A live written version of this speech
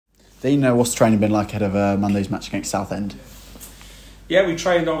Dean, what's the training been like ahead of Monday's match against Southend? Yeah, we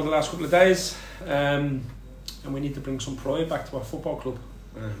trained over the last couple of days, and we need to bring some pride back to our football club.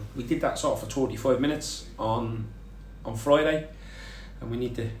 We did that sort of for 45 minutes on Friday, and we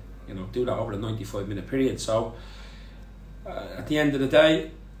need to do that over a 95-minute period. So at the end of the day,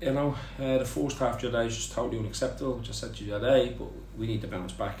 the first half of your day is just totally unacceptable, which I said to you the other day, but we need to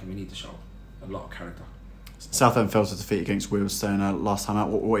bounce back and we need to show a lot of character. Southend fell to defeat against Wealdstone last time out.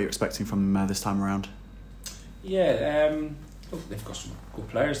 What are you expecting from them this time around? Yeah, look, they've got some good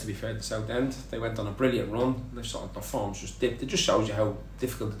players, to be fair, to Southend. They went on a brilliant run. Their form's just dipped. It just shows you how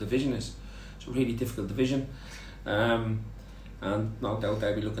difficult the division is. It's a really difficult division. And no doubt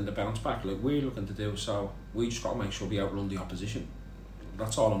they'll be looking to bounce back like we're looking to do. So we just got to make sure we outrun the opposition.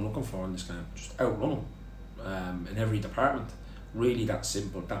 That's all I'm looking for in this game. Just outrun them in every department. Really that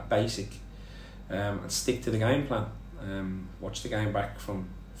simple, that basic. And stick to the game plan. Watch the game back from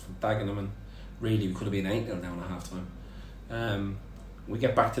Dagenham, and really we could have been 8-0 down at half time. We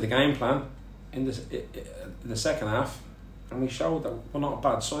get back to the game plan in the second half, and we showed that we're not a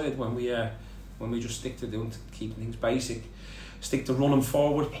bad side when we just stick to keeping things basic, stick to running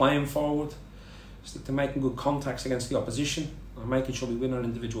forward, playing forward, stick to making good contacts against the opposition, and making sure we win our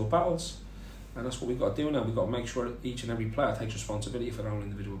individual battles. And that's what we've got to do now. We've got to make sure that each and every player takes responsibility for their own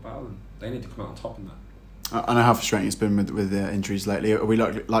individual battle, and they need to come out on top in that. I know how frustrating it's been with injuries lately. Are we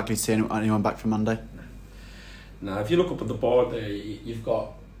likely to see anyone back for Monday? No, if you look up at the board there, you've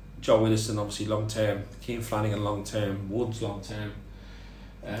got Joe Williston, obviously long term, Keane Flanagan long term, Woods long term,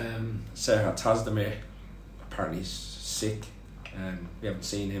 Serhat Tazdemir apparently he's sick. We haven't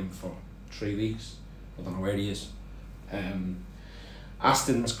seen him for 3 weeks. I don't know where he is.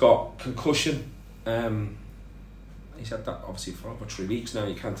 Aston's got concussion. He's had that obviously for over 3 weeks now.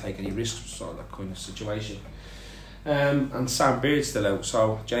 You can't take any risks, sort of that kind of situation. And Sam Beard's still out,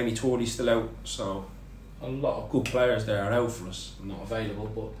 so Jamie Tooley's still out. So a lot of good players there are out for us and not available.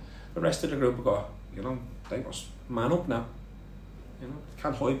 But the rest of the group have got, they must man up now.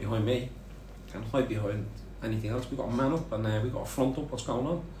 Can't hide behind me. Can't hide behind anything else. We've got to man up, and we've got to front up what's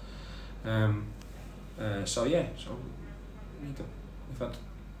going on. So we've had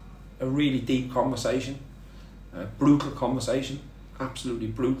a really deep conversation, a brutal conversation, absolutely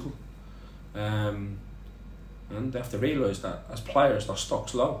brutal. And they have to realise that as players, their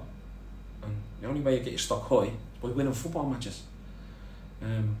stock's low. And the only way you get your stock high is by winning football matches.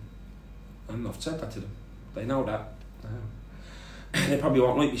 And I've said that to them. They know that. They probably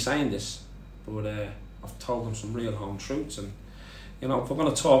won't like me saying this, but I've told them some real home truths. And if we're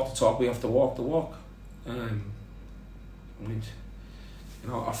going to talk the talk, we have to walk the walk.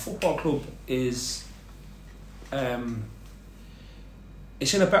 Our football club is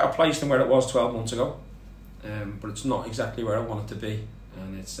it's in a better place than where it was 12 months ago, but it's not exactly where I want it to be,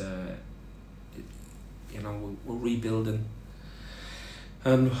 and it's we're rebuilding,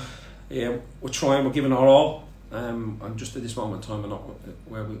 and we're trying, we're giving our all, and just at this moment in time we're not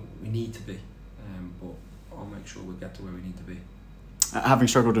where we need to be, but I'll make sure we get to where we need to be. Having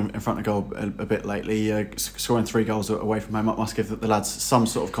struggled in front of goal a bit lately, scoring 3 goals away from home must give the lads some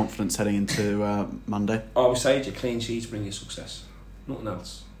sort of confidence heading into Monday. I always say your clean sheets bring you success, nothing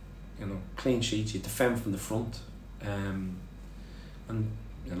else. Clean sheets, you defend from the front, and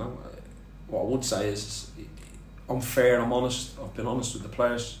what I would say is I'm fair, I'm honest. I've been honest with the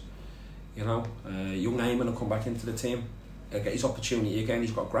players. Young Eamon will come back into the team, he'll get his opportunity again.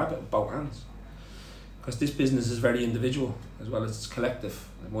 He's got to grab it with both hands. Because this business is very individual as well as it's collective.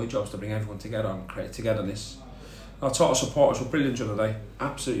 And my job is to bring everyone together and create togetherness. Our total supporters were brilliant the other day,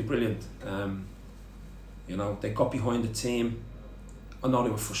 absolutely brilliant. They got behind the team. I know they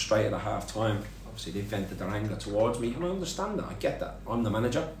were frustrated at half time. Obviously, they vented their anger towards me, and I understand that. I get that. I'm the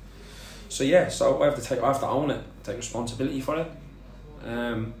manager, so I have to own it, take responsibility for it,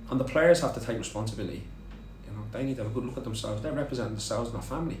 and the players have to take responsibility. They need to have a good look at themselves. They're representing themselves and their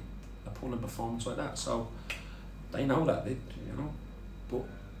family. They're putting a performance like that, so they know that. But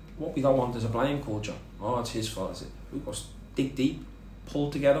what we don't want is a blame culture. Oh, it's his fault. We've got to dig deep, pull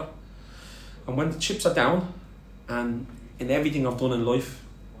together, and when the chips are down, and in everything I've done in life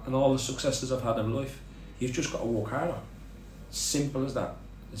and all the successes I've had in life, you've just got to work harder. Simple as that.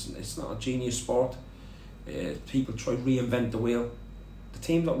 It's not a genius sport. People try to reinvent the wheel. The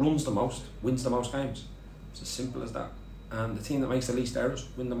team that runs the most wins the most games. It's as simple as that. And the team that makes the least errors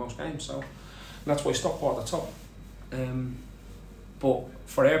win the most games. So that's why Stockport at the top. But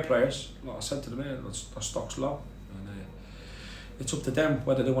for our players, like I said to them earlier, their stock's low, and it's up to them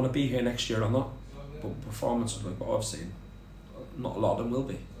whether they want to be here next year or not. But performances like what I've seen, not a lot of them will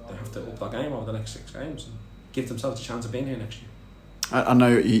be. They have to up their game over the next 6 games and give themselves a chance of being here next year. I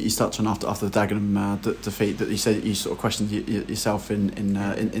know you touched on after the Dagenham defeat that you said you sort of questioned yourself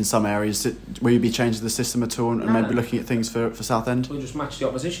in some areas. Will you be changing the system at all and maybe looking at things for Southend? We'll just match the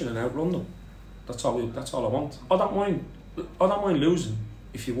opposition and outrun them. That's all I want. I don't mind losing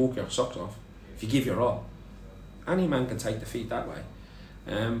if you walk your socks off, if you give your all. Any man can take defeat that way.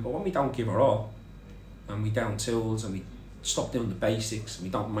 But when we don't give our all, and we down tools, and we stop doing the basics, and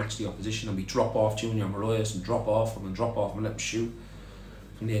we don't match the opposition, and we drop off Junior Marias and drop off them and let them shoot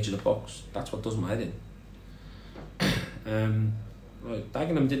from the edge of the box, that's what does my head in.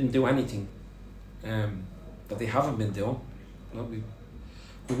 Dagenham didn't do anything that they haven't been doing.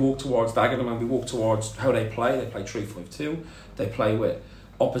 We walk towards Dagenham and we walk towards how they play. They play 3-5-2. They play with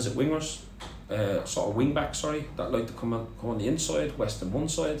opposite wingers, sort of wing backs, that like to come on the inside, Weston one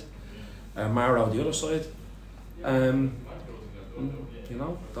side, Maro the other side. You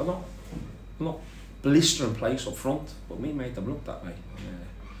know, they're not blistering place up front, but we made them look that way.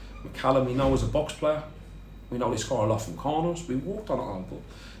 McCallum, we know, is a box player. We know they score a lot from corners. We worked on it all, but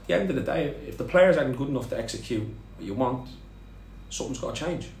at the end of the day, if the players aren't good enough to execute what you want, something's got to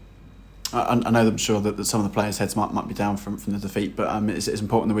change. I know I'm sure that some of the players' heads might be down from the defeat, but it's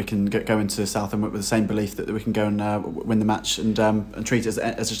important that we can go into Southend with the same belief that we can go and win the match and treat it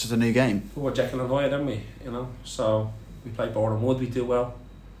as just a new game. We're Jekyll and Hyde, aren't we? You know, so we play Boreham Wood, we do well.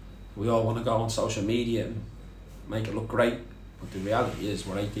 We all want to go on social media and make it look great, but the reality is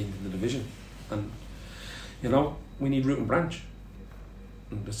we're 18th in the division, and you know we need root and branch.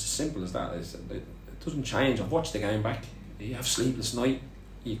 And it's as simple as that. It doesn't change. I've watched the game back. You have sleepless night.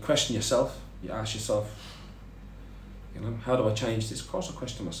 You question yourself. You ask yourself, you know, how do I change this? Of course I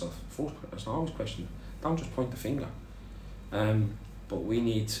question myself. First person, I always question. Don't just point the finger. But we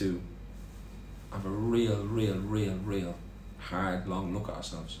need to have a real hard, long look at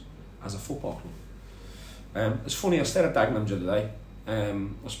ourselves as a football club. It's funny, I stayed at Dagenham the other day. I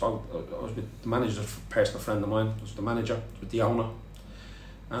was with the manager, a personal friend of mine. I was the manager, with the owner,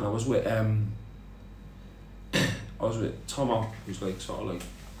 and I was with Tomo, who's like sort of like the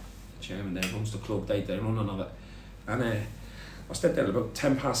chairman there, runs the club, they run none of it. And I stayed there at about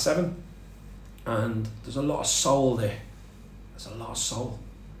 7:10, and there's a lot of soul there. There's a lot of soul.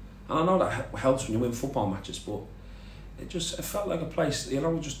 And I know that helps when you win football matches, but it felt like a place, you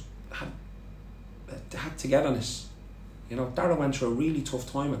know, just had togetherness. You know, Darragh went through a really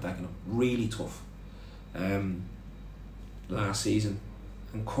tough time at Dagenham, really tough, last season,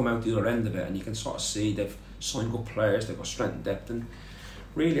 and come out the other end of it, and you can sort of see they've signed good players, they've got strength and depth, and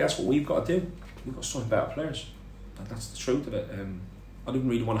really that's what we've got to do. We've got to sign better players. And that's the truth of it. I didn't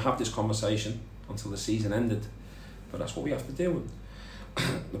really want to have this conversation until the season ended, but that's what we have to do.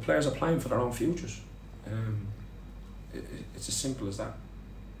 The players are playing for their own futures. It's as simple as that.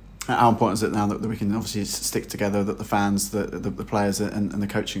 How important is it now that we can obviously stick together, that the fans, the players and the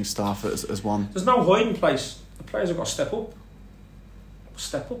coaching staff as one? There's no hiding place. The players have got to step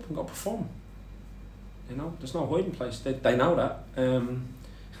up and got to perform. You know, there's no hiding place. They know that.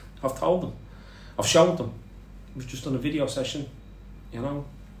 I've told them. I've showed them. We've just done a video session. You know,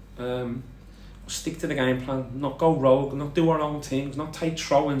 stick to the game plan. Not go rogue. Not do our own things. Not take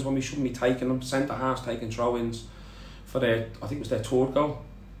throw-ins when we shouldn't be taking them. Centre halves taking throw-ins for their. I think it was their third goal.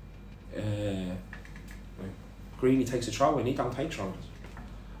 Greeny takes a throw-in. He don't take throw-ins.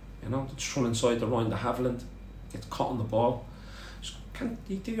 You know, just run inside the Ryan de Havilland, get caught on the ball.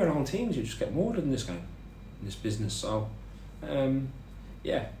 You do your own things. You just get more in this game, in this business. So,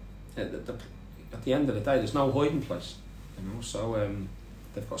 yeah. At the end of the day, there's no hiding place. You know, so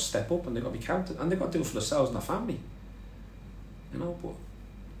they've got to step up and they've got to be counted, and they've got to do it for themselves and their family. You know, but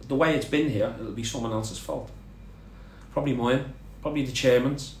the way it's been here, it'll be someone else's fault. Probably mine. Probably the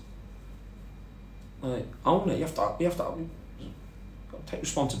chairman's. Own it. You have to take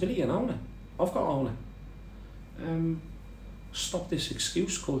responsibility and own it. I've got to own it. Stop this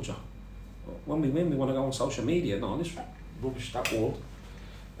excuse culture. When we win, we want to go on social media. No, this rubbish, that world.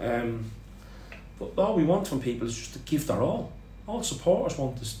 But all we want from people is just to give their all. All supporters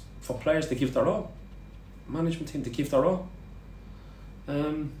want is for players to give their all. Management team to give their all.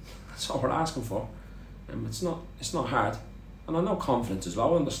 That's all we're asking for. It's not hard. And I know confidence is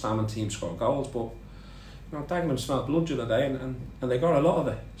low. I understand when teams score goals, but you know, Dagenham smelled blood the other day, and they got a lot of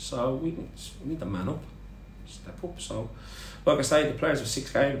it. So we need to man up, step up. So, like I say, the players have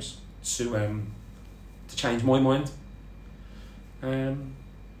 6 games to change my mind, and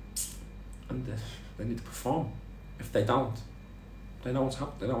they need to perform. If they don't, they know what's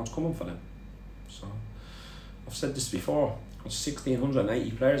happening. They know what's coming for them. So I've said this before. Got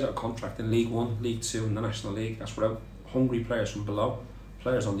 1,680 players out of contract in League 1, League 2 and the National League. That's without hungry players from below,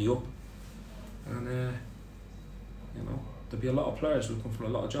 players on the up. And you know, there'll be a lot of players looking for a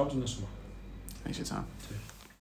lot of jobs in the summer. Thanks for your time. Cheers.